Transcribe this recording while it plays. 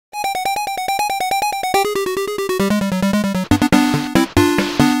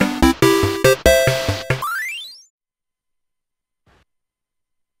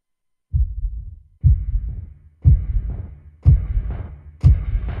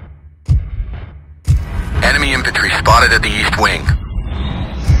Enemy infantry spotted at the east wing.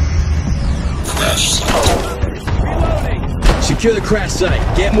 Secure the crash site.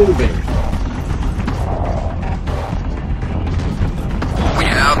 Get moving. We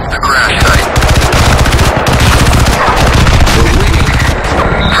have the crash site.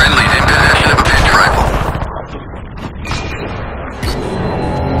 Friendly's in possession of a pinch rifle.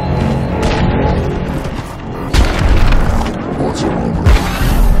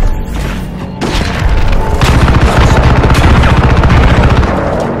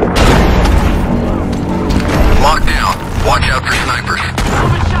 Locked down. Watch out for snipers.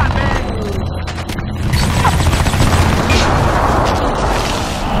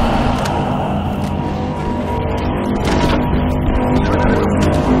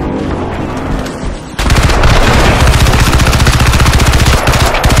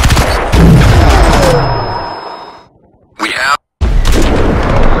 We have...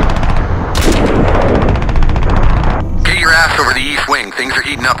 Get your ass over the east wing. Things are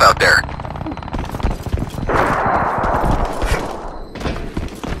heating up out there.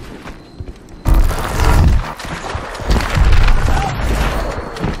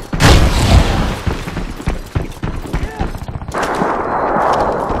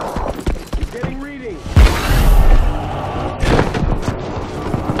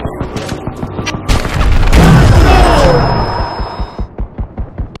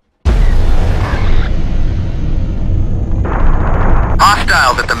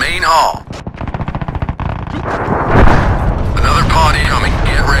 Hostiles at the main hall. Another pod incoming.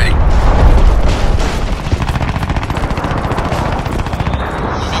 Get ready.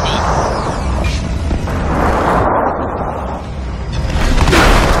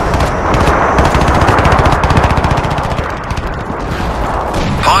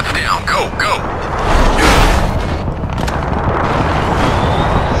 Pods down. Go, go.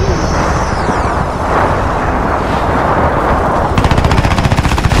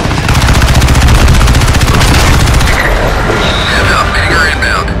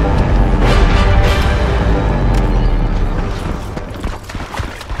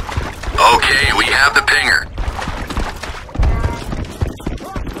 Okay, we have the pinger.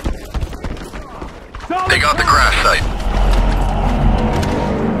 They got the crash site.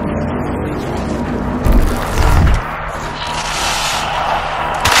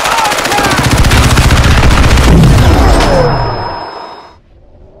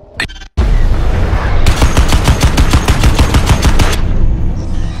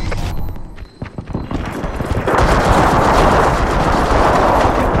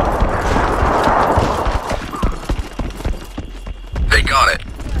 They got it.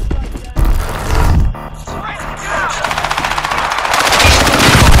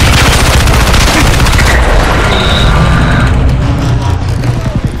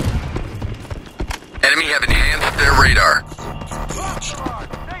 Enemy have enhanced their radar.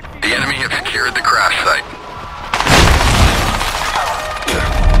 The enemy have secured the crash site.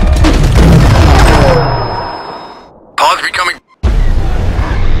 Pods becoming...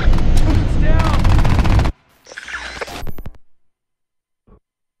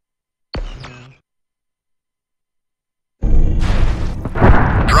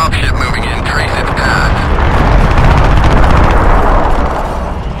 Dropship moving in. Trace its path.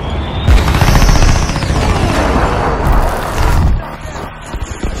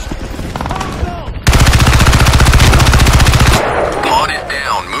 Pod is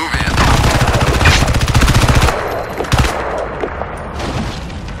down. Move in.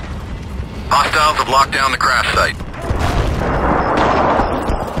 Hostiles have locked down the crash site.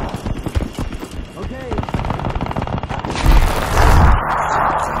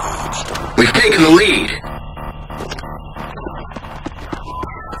 We've taken the lead.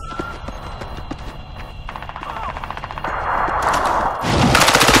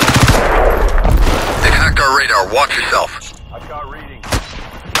 They've hacked our radar. Watch yourself. I've got reading.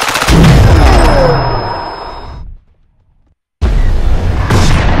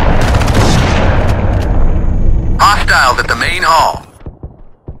 Hostiles at the main hall.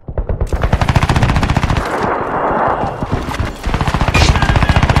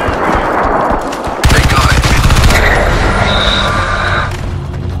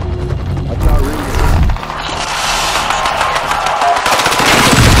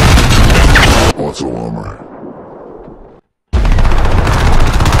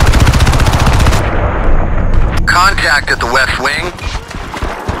 Contact at the west wing.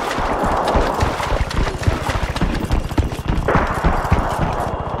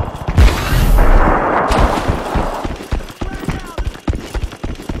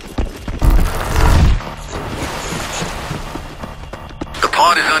 The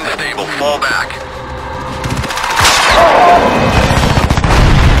pod is unstable. Fall back.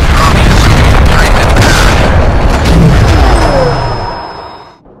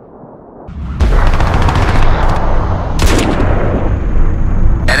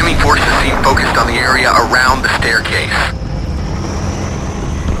 Enemy forces seem focused on the area around the staircase.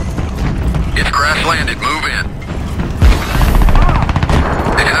 It's crash landed. Move in.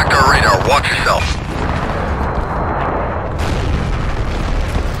 They detect our radar. Watch yourself.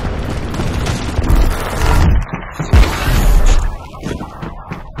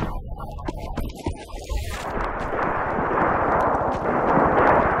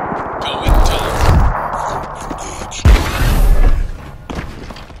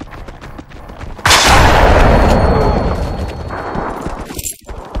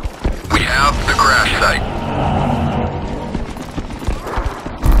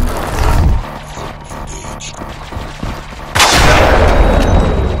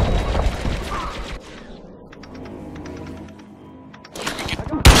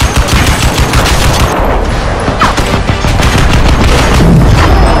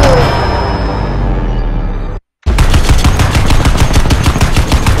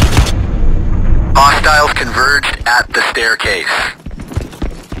 Hostiles converged at the staircase.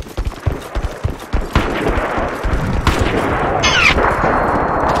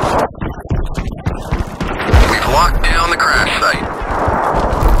 We've locked down the crash site.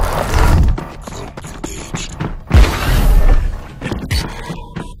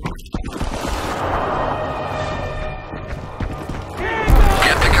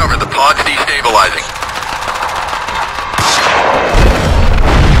 Get to cover. The pod's destabilizing.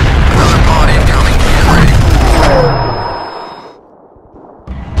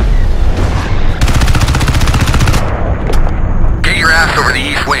 Over the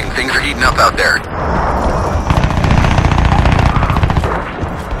east wing. Things are heating up out there.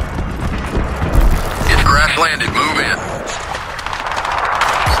 It's crash landed. Move in.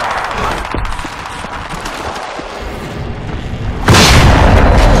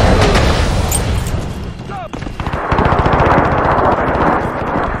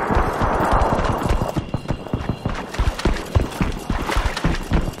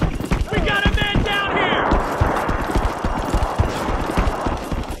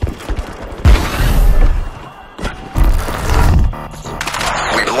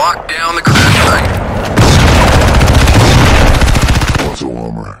 Lock down the crash site. Auto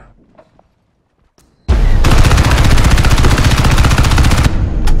armor.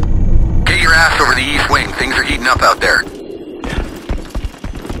 Get your ass over the east wing. Things are heating up out there.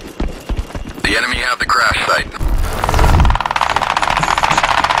 The enemy have the crash site.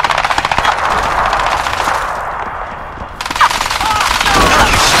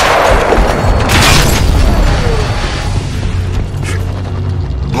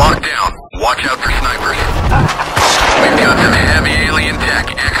 Lockdown. Watch out for snipers. We've got some heavy alien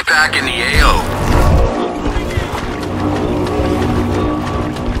tech. X-Pac in the AO.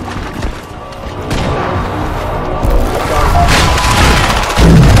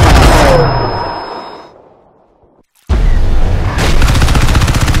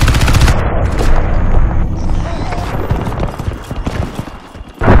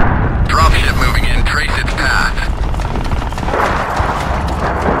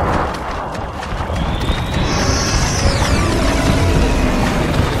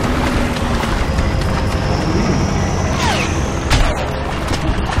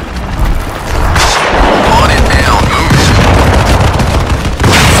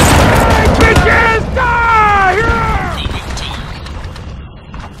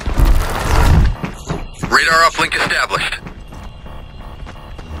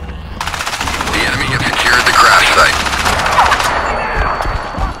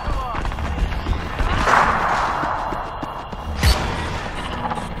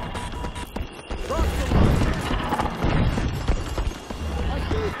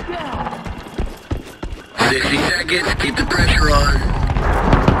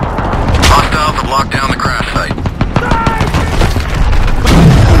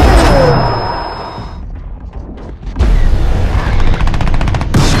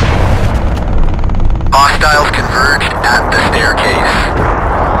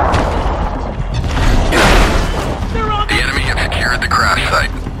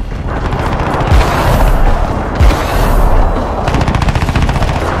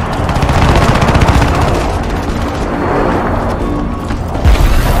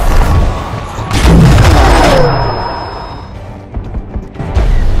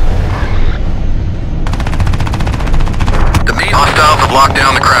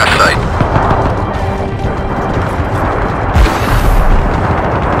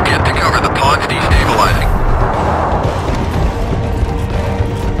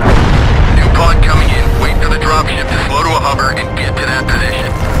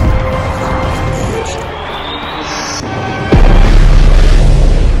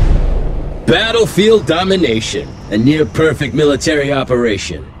 Battlefield domination. A near-perfect military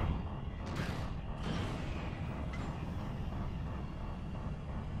operation.